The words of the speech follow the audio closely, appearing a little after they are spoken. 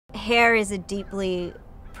Hair is a deeply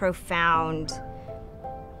profound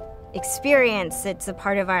experience. It's a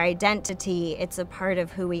part of our identity. It's a part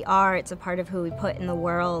of who we are. It's a part of who we put in the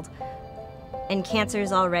world. And cancer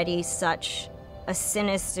is already such a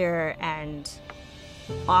sinister and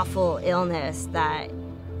awful illness that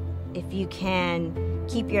if you can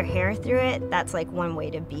keep your hair through it, that's like one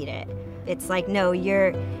way to beat it. It's like, no,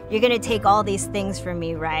 you're gonna take all these things from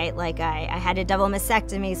me, right? Like I had a double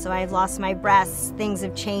mastectomy, so I've lost my breasts. Things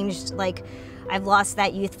have changed, like I've lost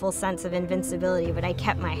that youthful sense of invincibility, but I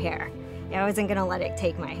kept my hair. I wasn't gonna let it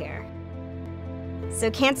take my hair.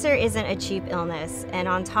 So cancer isn't a cheap illness, and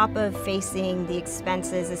on top of facing the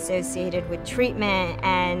expenses associated with treatment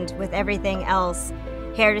and with everything else,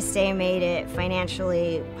 Hair to Stay made it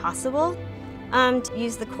financially possible to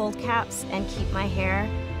use the cold caps and keep my hair.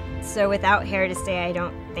 So without Hair to Stay, I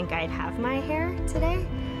don't think I'd have my hair today.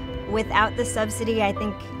 Without the subsidy, I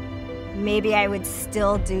think maybe I would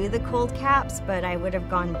still do the cold caps, but I would have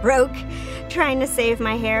gone broke trying to save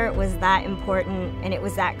my hair. It was that important and it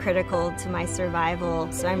was that critical to my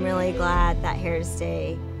survival. So I'm really glad that Hair to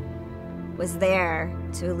Stay was there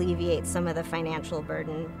to alleviate some of the financial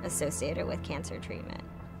burden associated with cancer treatment.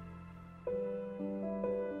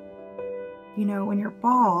 You know, when you're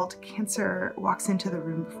bald, cancer walks into the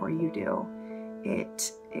room before you do.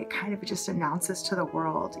 It kind of just announces to the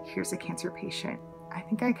world, here's a cancer patient. I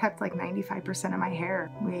think I kept like 95% of my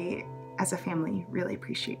hair. We, as a family, really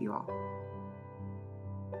appreciate you all.